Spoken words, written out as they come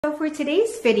So for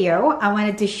today's video, I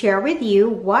wanted to share with you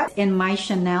what's in my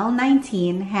Chanel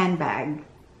 19 handbag.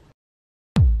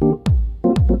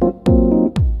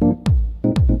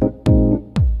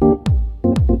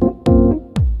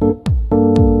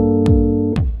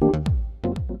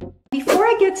 Before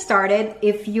I get started,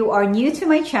 if you are new to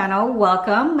my channel,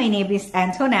 welcome. My name is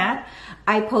Antoinette.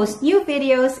 I post new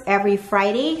videos every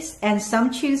Fridays and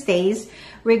some Tuesdays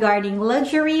regarding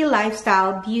luxury,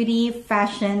 lifestyle, beauty,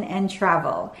 fashion, and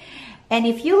travel. And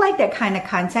if you like that kind of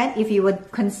content, if you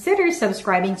would consider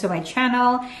subscribing to my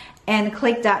channel and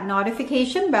click that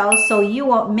notification bell so you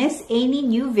won't miss any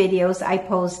new videos I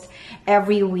post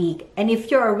every week. And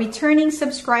if you're a returning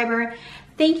subscriber,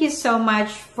 thank you so much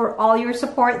for all your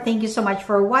support. Thank you so much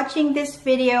for watching this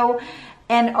video.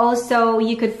 And also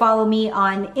you could follow me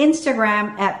on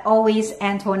Instagram at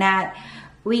alwaysantoinette.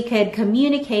 We could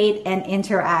communicate and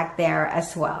interact there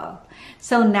as well.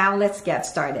 So now let's get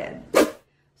started.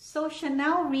 So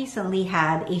Chanel recently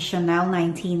had a Chanel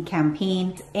 19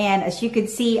 campaign, and as you could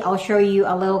see, I'll show you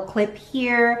a little clip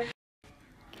here.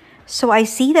 So I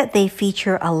see that they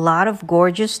feature a lot of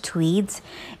gorgeous tweeds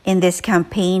in this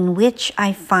campaign, which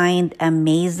I find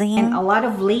amazing. And a lot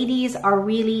of ladies are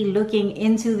really looking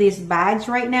into these bags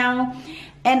right now.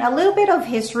 And a little bit of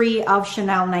history of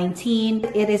Chanel 19.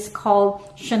 It is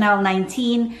called Chanel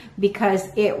 19 because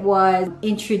it was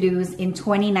introduced in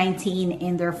 2019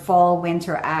 in their Fall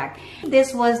Winter Act.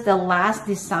 This was the last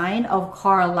design of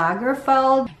Karl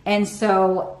Lagerfeld. And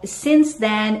so since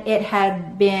then, it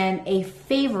had been a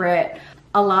favorite.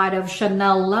 A lot of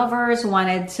Chanel lovers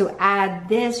wanted to add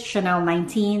this Chanel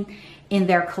 19 in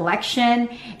their collection,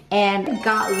 and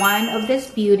got one of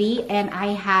this beauty. And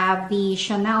I have the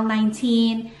Chanel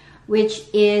 19, which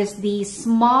is the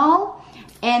small.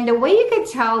 And the way you can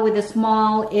tell with the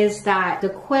small is that the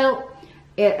quilt,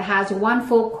 it has one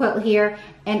full quilt here,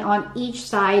 and on each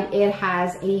side it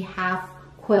has a half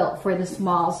quilt for the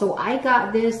small. So I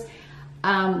got this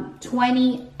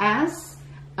 20S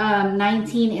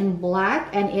 19 in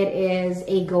black, and it is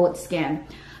a goat skin.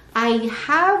 I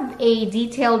have a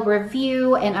detailed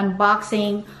review and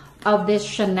unboxing of this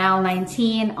Chanel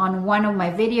 19 on one of my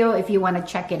videos if you want to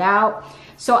check it out.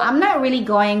 So I'm not really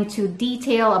going to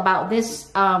detail about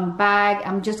this bag.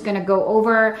 I'm just going to go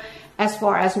over as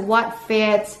far as what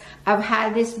fits. I've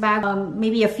had this bag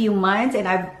maybe a few months, and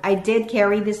I did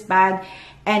carry this bag,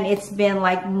 and it's been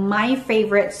like my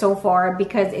favorite so far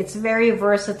because it's very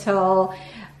versatile.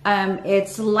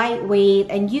 It's lightweight,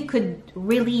 and you could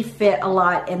really fit a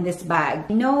lot in this bag.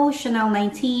 I know Chanel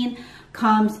 19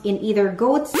 comes in either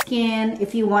goat skin.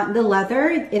 If you want the leather,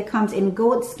 it comes in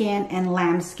goat skin and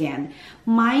lamb skin.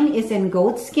 Mine is in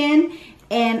goat skin,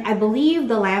 and I believe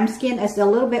the lamb skin is a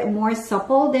little bit more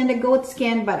supple than the goat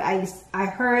skin, but I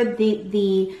heard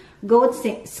the goat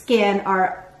skin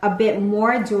are a bit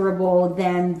more durable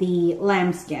than the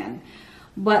lamb skin.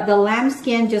 But the lamb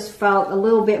skin just felt a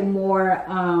little bit more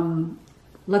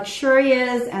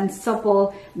luxurious and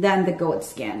supple than the goat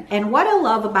skin. And what I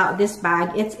love about this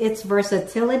bag, it's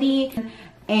versatility,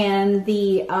 and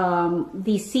the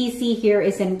CC here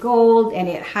is in gold, and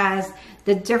it has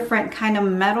the different kind of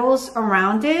metals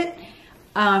around it.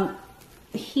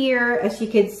 Here, as you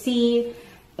can see,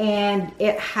 and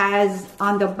it has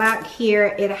on the back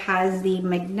here, it has the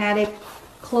magnetic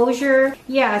closure.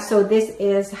 Yeah, so this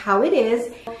is how it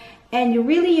is, and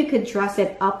you could dress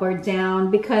it up or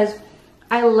down because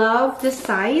I love the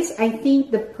size. I think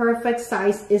the perfect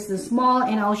size is the small,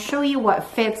 and I'll show you what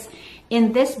fits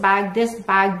in this bag. This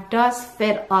bag does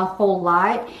fit a whole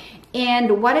lot,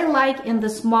 and what I like in the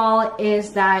small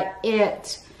is that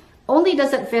it only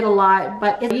doesn't fit a lot,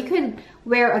 but you could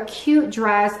wear a cute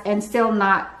dress and still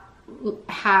not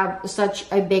have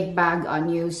such a big bag on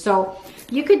you. So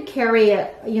you could carry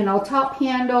it, you know, top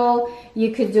handle,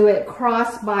 you could do it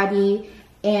crossbody,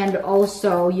 and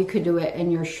also you could do it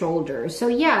in your shoulder. So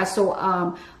yeah, so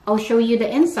I'll show you the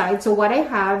inside. So what I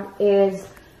have is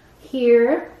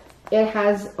here, it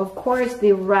has of course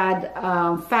the red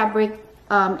fabric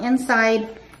inside,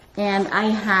 and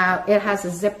it has a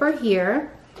zipper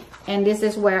here, and this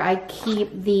is where I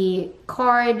keep the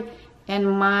card, and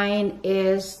mine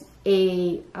is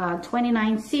a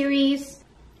 29 series,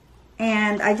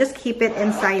 and I just keep it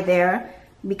inside there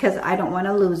because I don't want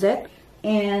to lose it.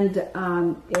 And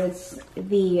it's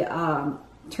the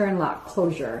turn lock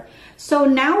closure. So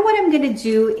now what I'm going to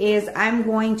do is I'm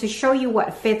going to show you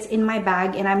what fits in my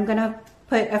bag, and I'm going to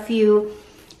put a few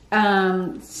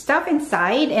stuff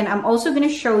inside, and I'm also going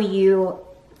to show you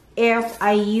if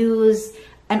I use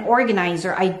an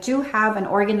organizer. I do have an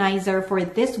organizer for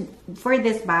this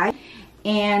bag,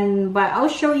 but I'll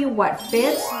show you what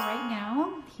fits right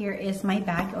now. Here is my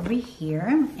bag over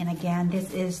here. And again,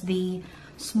 this is the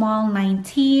small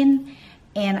 19.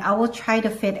 And I will try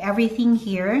to fit everything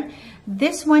here.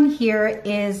 This one here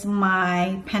is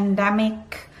my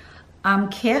pandemic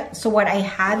kit. So what I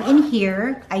have in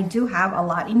here, I do have a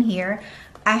lot in here.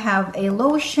 I have a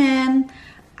lotion.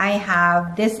 I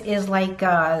have, this is like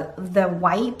the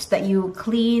wipes that you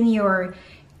clean your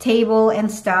table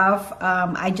and stuff.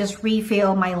 I just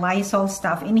refill my Lysol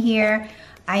stuff in here.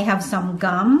 I have some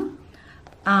gum.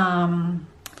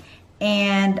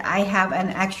 And I have an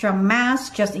extra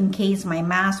mask just in case my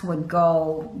mask would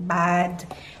go bad.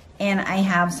 And I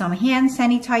have some hand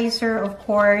sanitizer, of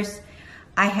course.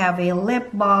 I have a lip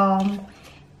balm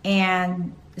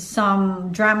and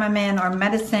some Dramamine or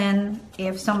medicine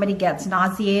if somebody gets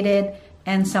nauseated,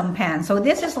 and some pens. So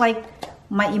this is like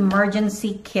my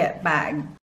emergency kit bag.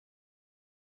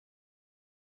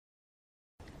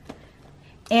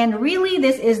 And really,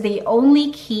 this is the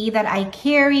only key that I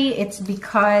carry. It's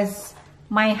because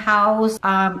my house,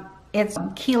 it's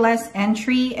keyless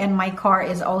entry, and my car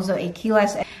is also a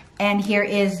keyless. And here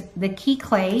is the key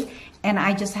clay, and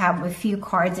I just have a few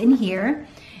cards in here.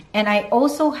 And I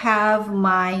also have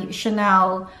my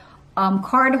Chanel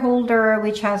card holder,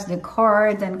 which has the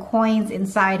cards and coins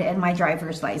inside, and my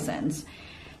driver's license.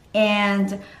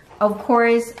 And of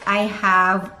course, I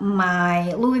have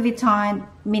my Louis Vuitton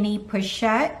mini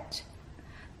pochette.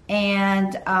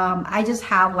 And I just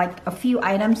have like a few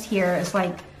items here. It's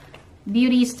like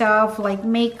beauty stuff, like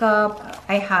makeup.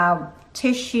 I have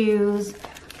tissues.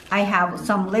 I have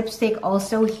some lipstick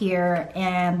also here.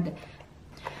 And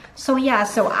so yeah,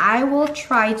 so I will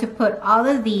try to put all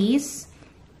of these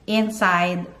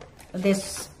inside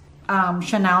this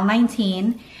Chanel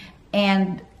 19.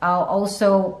 And I'll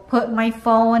also put my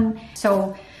phone.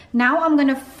 So now I'm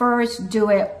gonna first do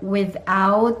it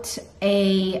without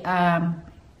an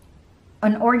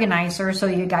organizer so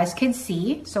you guys can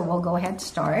see. So we'll go ahead and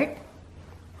start.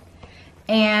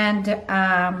 And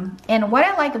what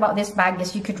I like about this bag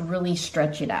is you could really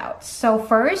stretch it out. So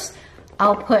first,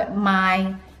 I'll put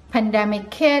my pandemic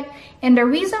kit. And the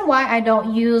reason why I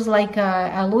don't use like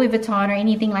a Louis Vuitton or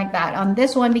anything like that on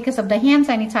this one, because of the hand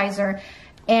sanitizer,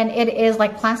 and it is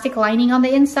like plastic lining on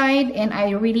the inside, and I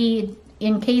really,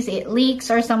 in case it leaks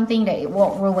or something, that it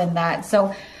won't ruin that.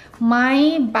 So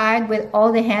my bag with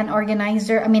all the hand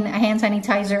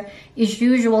sanitizer is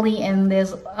usually in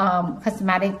this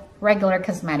regular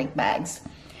cosmetic bags.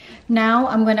 Now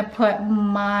I'm gonna put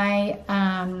my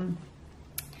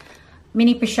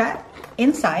mini pochette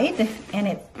inside, and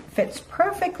it fits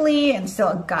perfectly and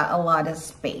still got a lot of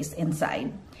space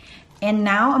inside. And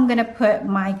now I'm gonna put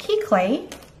my key clay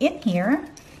in here,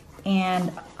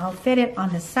 and I'll fit it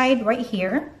on the side right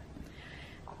here.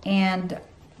 And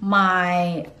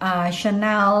my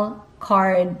Chanel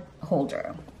card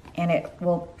holder, and it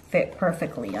will fit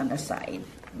perfectly on the side.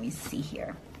 Let me see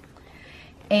here.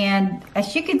 And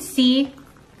as you can see,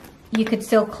 you could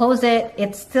still close it.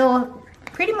 It still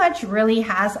pretty much really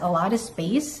has a lot of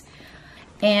space,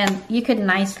 and you could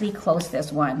nicely close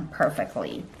this one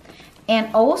perfectly.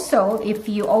 And also, if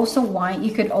you also want,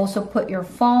 you could also put your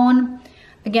phone.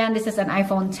 Again, this is an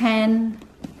iPhone 10,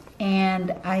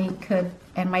 and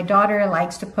my daughter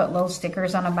likes to put little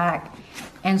stickers on the back,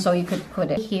 and so you could put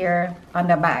it here on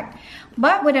the back.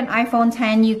 But with an iPhone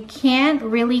 10, you can't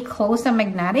really close the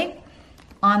magnetic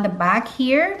on the back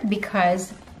here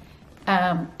because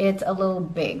it's a little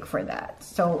big for that.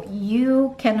 So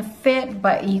you can fit,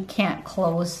 but you can't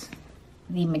close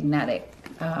the magnetic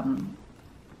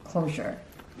closure.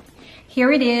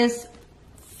 Here it is,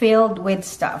 filled with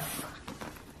stuff.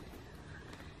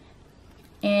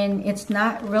 And it's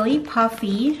not really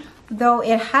puffy, though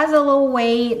it has a little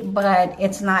weight, but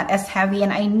it's not as heavy.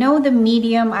 And I know the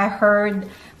medium, I heard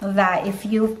that if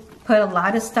you put a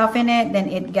lot of stuff in it, then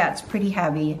it gets pretty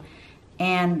heavy.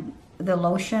 And the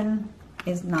lotion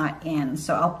is not in,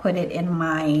 so I'll put it in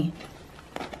my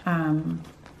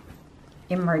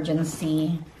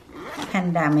emergency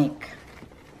pandemic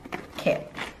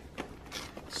kit.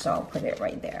 So I'll put it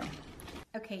right there.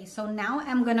 Okay, so now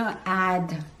I'm gonna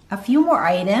add a few more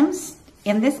items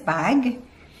in this bag,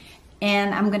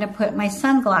 and I'm gonna put my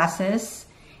sunglasses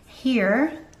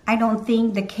here. I don't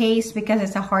think the case, because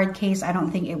it's a hard case, I don't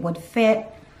think it would fit.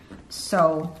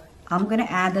 So I'm gonna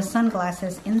add the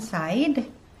sunglasses inside,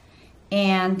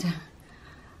 and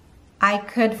I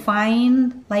could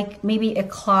find like maybe a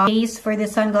cloth case for the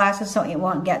sunglasses so it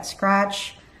won't get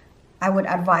scratched. I would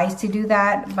advise to do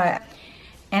that,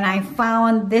 and I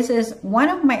found this is one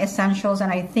of my essentials,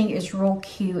 and I think it's real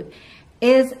cute,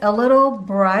 is a little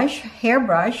brush,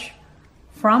 hairbrush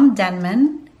from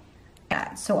Denman.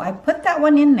 So I put that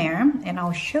one in there, and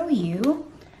I'll show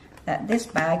you that this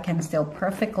bag can still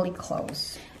perfectly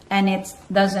close, and it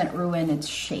doesn't ruin its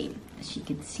shape, as you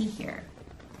can see here.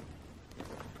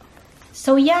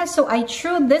 So yeah, so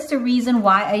this is the reason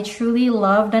why I truly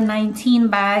love the 19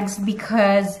 bags,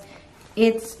 because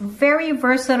it's very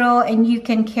versatile and you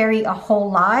can carry a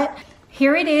whole lot.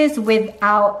 Here it is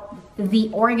without the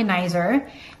organizer,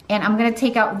 and I'm gonna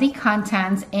take out the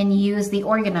contents and use the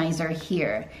organizer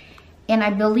here. And I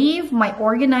believe my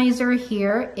organizer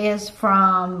here is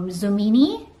from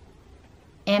Zoomoni,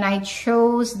 and I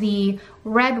chose the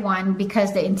red one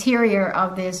because the interior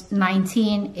of this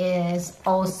 19 is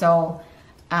also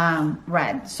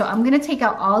red. So I'm gonna take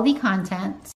out all the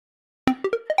contents.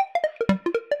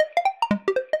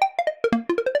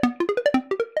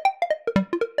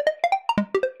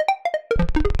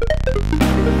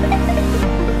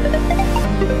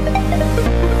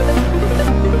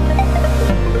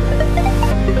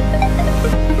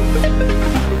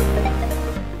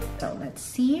 So let's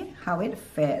see how it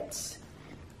fits,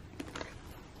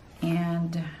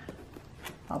 and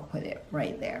I'll put it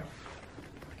right there.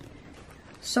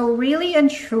 So really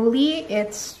and truly,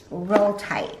 it's real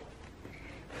tight,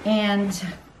 and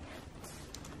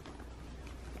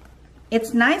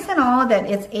it's nice and all that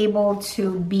it's able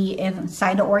to be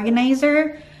inside the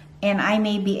organizer, and I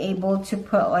may be able to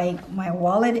put like my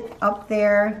wallet up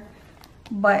there,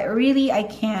 but really I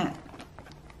can't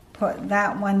put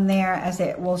that one there as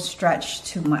it will stretch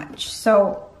too much.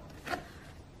 So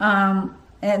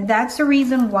and that's the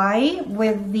reason why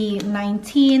with the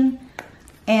 19,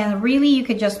 and really you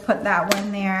could just put that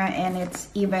one there, and it's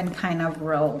even kind of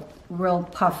real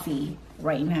puffy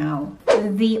right now.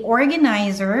 The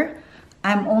organizer,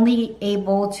 I'm only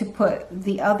able to put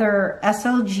the other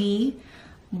SLG,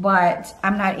 but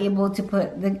I'm not able to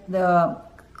put the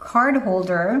card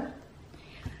holder,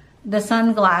 the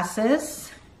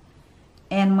sunglasses,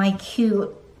 and my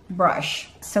cute brush.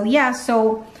 So yeah,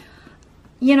 so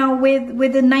you know,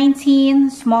 with the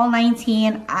 19, small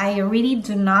 19, I really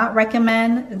do not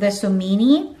recommend the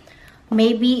Zoomoni.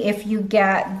 Maybe if you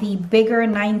get the bigger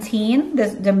 19,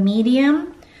 the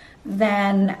medium,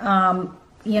 then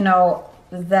you know,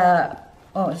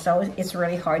 so it's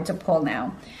really hard to pull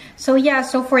now. So yeah,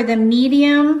 so for the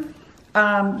medium,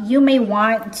 you may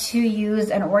want to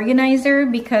use an organizer,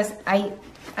 because I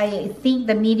think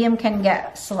the medium can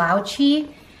get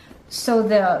slouchy. So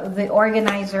the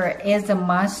organizer is a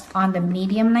must on the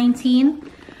medium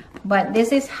 19, but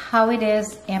this is how it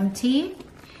is empty.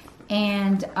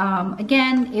 And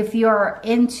again, if you're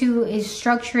into a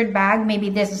structured bag, maybe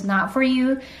this is not for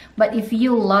you, but if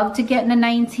you love to get in a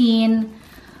 19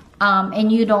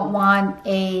 and you don't want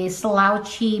a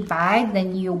slouchy bag,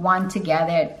 then you want to get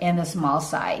it in the small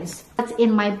size. That's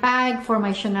in my bag for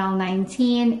my Chanel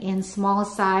 19 in small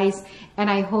size, and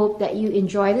I hope that you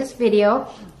enjoy this video.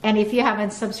 And if you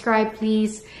haven't subscribed,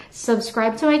 please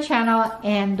subscribe to my channel,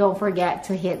 and don't forget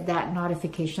to hit that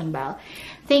notification bell.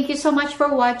 Thank you so much for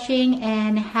watching,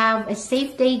 and have a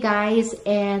safe day, guys,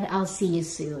 and I'll see you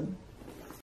soon.